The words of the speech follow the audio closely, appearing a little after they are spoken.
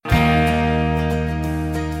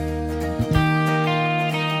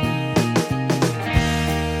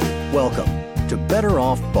Better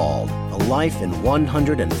Off Bald, A Life in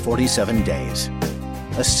 147 Days.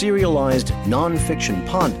 A serialized non-fiction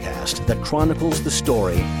podcast that chronicles the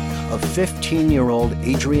story of 15-year-old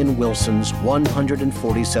Adrienne Wilson's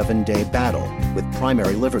 147-day battle with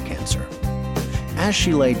primary liver cancer. As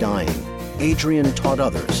she lay dying, Adrienne taught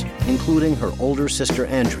others, including her older sister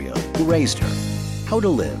Andrea, who raised her, how to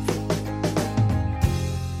live.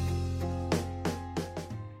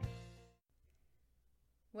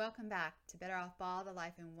 Welcome back to Better Off Bald, A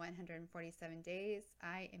Life in 147 Days.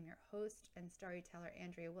 I am your host and storyteller,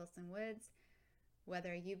 Andrea Wilson Woods.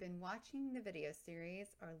 Whether you've been watching the video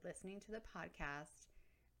series or listening to the podcast,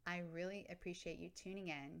 I really appreciate you tuning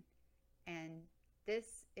in. And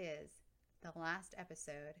this is the last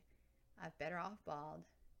episode of Better Off Bald.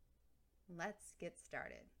 Let's get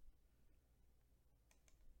started.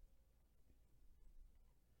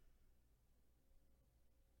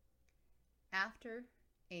 After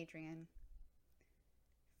Adrienne,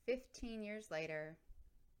 15 years later,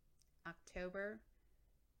 October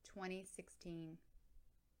 2016.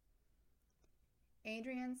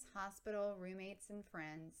 Adrienne's hospital roommates and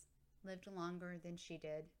friends lived longer than she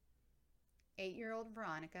did. 8-year-old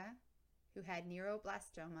Veronica, who had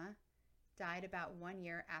neuroblastoma, died about 1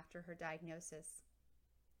 year after her diagnosis.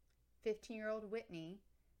 15-year-old Whitney,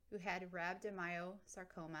 who had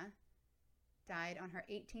rhabdomyosarcoma, died on her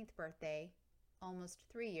 18th birthday, almost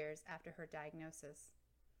 3 years after her diagnosis.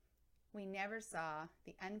 We never saw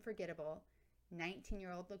the unforgettable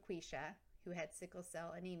 19-year-old LaQuisha, who had sickle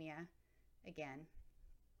cell anemia, again.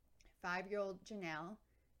 5-year-old Janelle,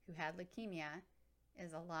 who had leukemia,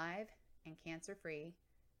 is alive and cancer-free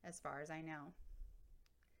as far as I know.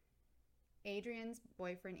 Adrienne's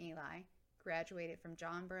boyfriend Eli graduated from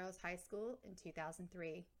John Burroughs High School in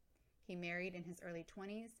 2003. He married in his early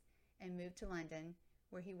 20s and moved to London,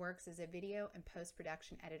 where he works as a video and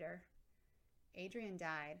post-production editor. Adrienne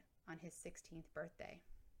died on his 16th birthday.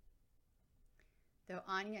 Though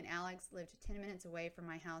Anya and Alex lived 10 minutes away from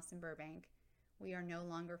my house in Burbank, we are no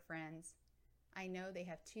longer friends. I know they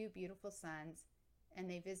have 2 beautiful sons, and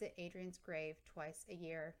they visit Adrienne's grave twice a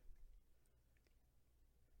year.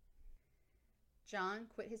 John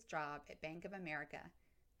quit his job at Bank of America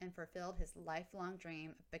and fulfilled his lifelong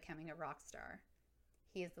dream of becoming a rock star.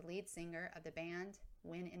 He is the lead singer of the band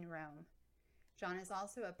When in Rome. John is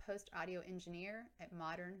also a post-audio engineer at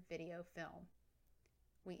Modern Video Film.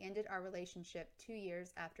 We ended our relationship 2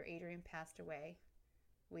 years after Adrienne passed away.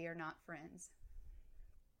 We are not friends.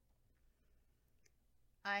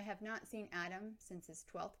 I have not seen Adam since his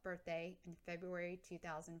 12th birthday in February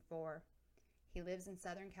 2004. He lives in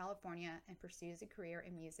Southern California and pursues a career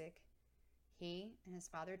in music. He and his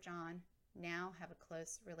father John now have a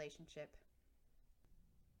close relationship.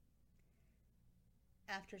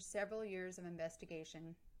 After several years of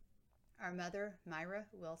investigation, our mother, Myra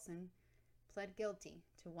Wilson, pled guilty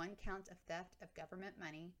to 1 count of theft of government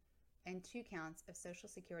money and 2 counts of Social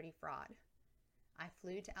Security fraud. I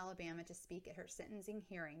flew to Alabama to speak at her sentencing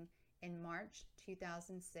hearing in March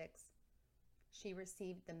 2006. She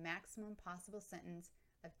received the maximum possible sentence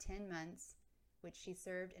of 10 months, which she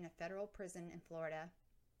served in a federal prison in Florida.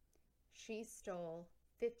 She stole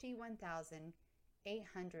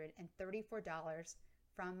 $51,834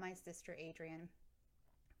 from my sister Adrienne.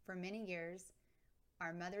 For many years,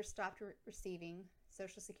 our mother stopped receiving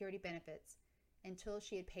Social Security benefits until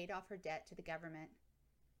she had paid off her debt to the government.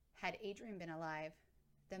 Had Adrienne been alive,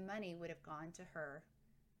 the money would have gone to her.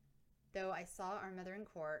 Though I saw our mother in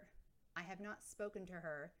court, I have not spoken to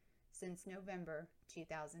her since November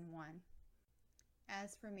 2001.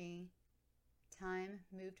 As for me, time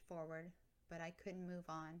moved forward, but I couldn't move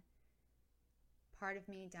on. Part of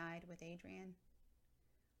me died with Adrienne,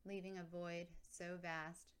 leaving a void so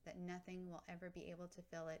vast that nothing will ever be able to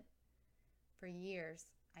fill it. For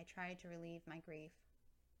years, I tried to relieve my grief.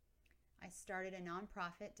 I started a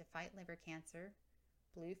nonprofit to fight liver cancer,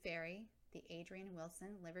 Blue Fairy, the Adrienne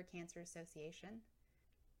Wilson Liver Cancer Association.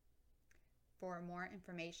 For more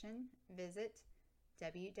information, visit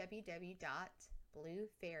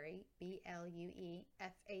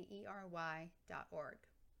www.bluefairy.org.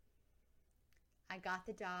 I got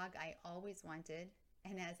the dog I always wanted,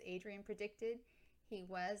 and as Adrienne predicted, he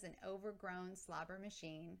was an overgrown slobber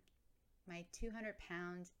machine. My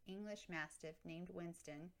 200-pound English Mastiff named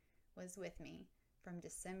Winston was with me from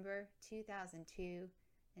December 2002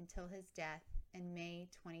 until his death in May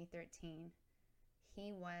 2013.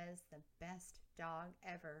 He was the best dog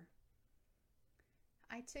ever.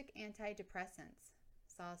 I took antidepressants,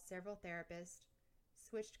 saw several therapists,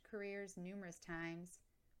 switched careers numerous times,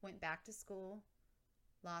 went back to school,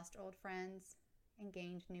 lost old friends, and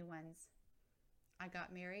gained new ones. I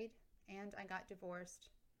got married, and I got divorced.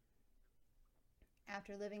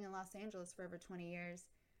 After living in Los Angeles for over 20 years,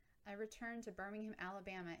 I returned to Birmingham,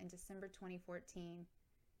 Alabama in December 2014.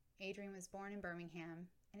 Adrian was born in Birmingham,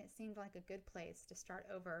 and it seemed like a good place to start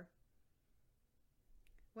over.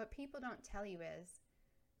 What people don't tell you is,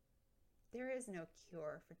 there is no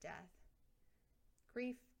cure for death.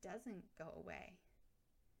 Grief doesn't go away.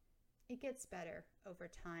 It gets better over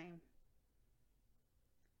time.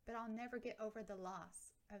 But I'll never get over the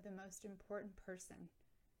loss of the most important person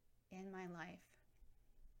in my life.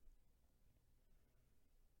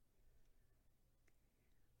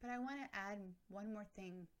 But I want to add one more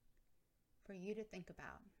thing for you to think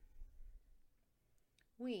about.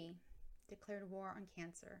 We declared war on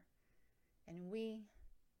cancer, and we,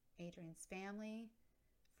 Adrian's family,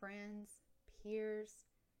 friends, peers,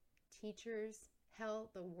 teachers, hell,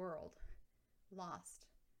 the world, lost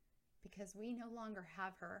because we no longer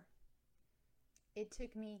have her. It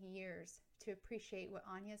took me years to appreciate what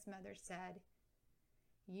Anya's mother said.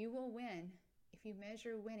 You will win if you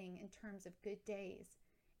measure winning in terms of good days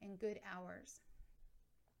and good hours.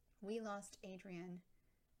 We lost Adrian,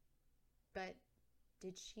 but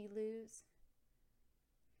did she lose?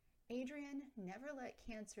 Adrian never let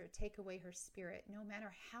cancer take away her spirit, no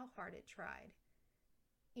matter how hard it tried.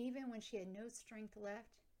 Even when she had no strength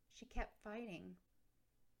left, she kept fighting.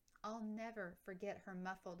 I'll never forget her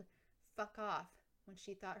muffled "fuck off" when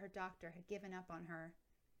she thought her doctor had given up on her.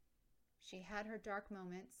 She had her dark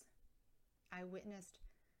moments. I witnessed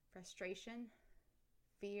frustration,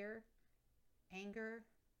 fear, anger,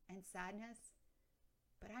 and sadness,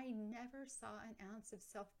 but I never saw an ounce of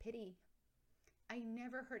self-pity. I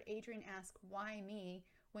never heard Adrian ask, "Why me?"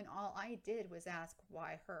 when all I did was ask,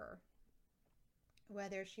 "Why her?"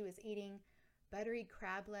 Whether she was eating buttery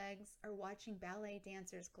crab legs or watching ballet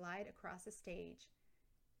dancers glide across a stage,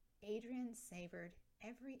 Adrian savored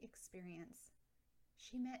every experience.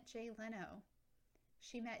 She met Jay Leno.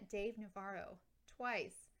 She met Dave Navarro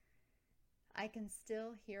twice. I can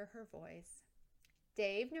still hear her voice.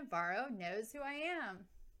 Dave Navarro knows who I am.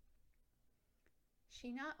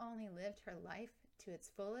 She not only lived her life to its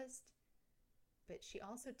fullest, but she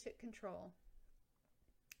also took control.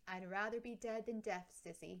 I'd rather be dead than deaf,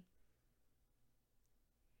 sissy.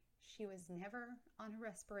 She was never on a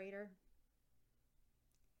respirator.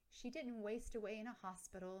 She didn't waste away in a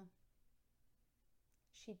hospital.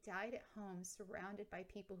 She died at home, surrounded by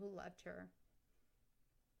people who loved her.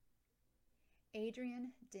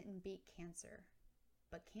 Adrian didn't beat cancer,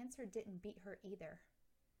 but cancer didn't beat her either.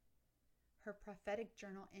 Her prophetic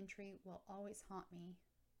journal entry will always haunt me.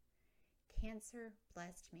 Cancer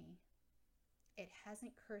blessed me. It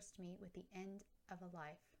hasn't cursed me with the end of a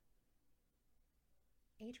life.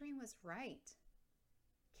 Adrian was right.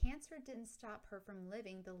 Cancer didn't stop her from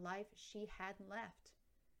living the life she had left.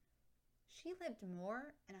 She lived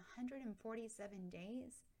more in 147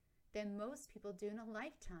 days than most people do in a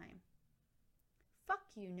lifetime.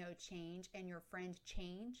 Fuck you, No Change, and your friend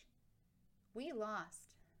Change. We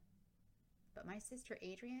lost. But my sister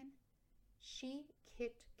Adrian, she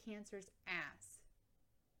kicked cancer's ass.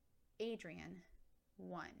 Adrian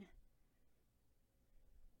won.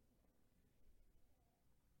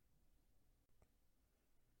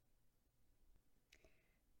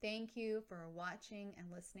 Thank you for watching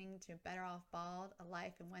and listening to Better Off Bald, A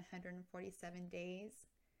Life in 147 Days.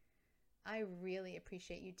 I really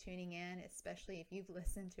appreciate you tuning in, especially if you've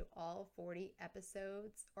listened to all 40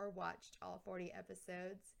 episodes or watched all 40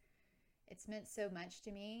 episodes. It's meant so much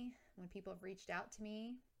to me when people have reached out to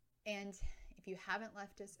me. And if you haven't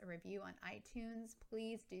left us a review on iTunes,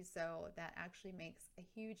 please do so. That actually makes a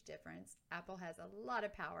huge difference. Apple has a lot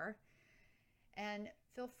of power. And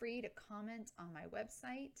feel free to comment on my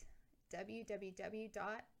website,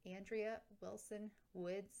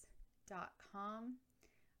 www.andreawilsonwoods.com.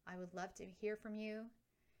 I would love to hear from you.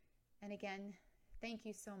 And again, thank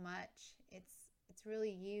you so much. It's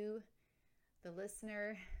really you, the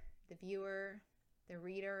listener, the viewer, the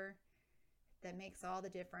reader, that makes all the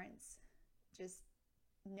difference. Just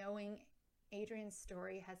knowing Adrian's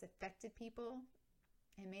story has affected people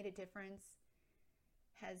and made a difference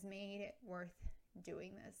has made it worth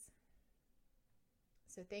doing this.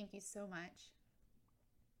 So thank you so much,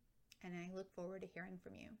 and I look forward to hearing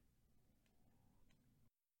from you.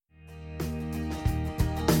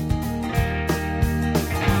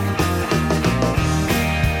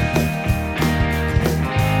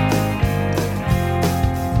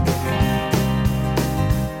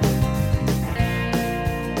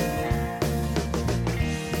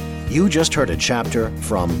 You just heard a chapter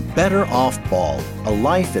from Better Off Bald, A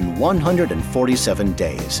Life in 147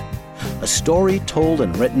 Days. A story told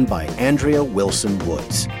and written by Andrea Wilson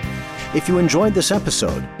Woods. If you enjoyed this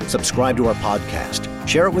episode, subscribe to our podcast,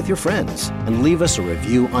 share it with your friends, and leave us a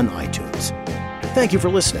review on iTunes. Thank you for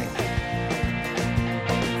listening.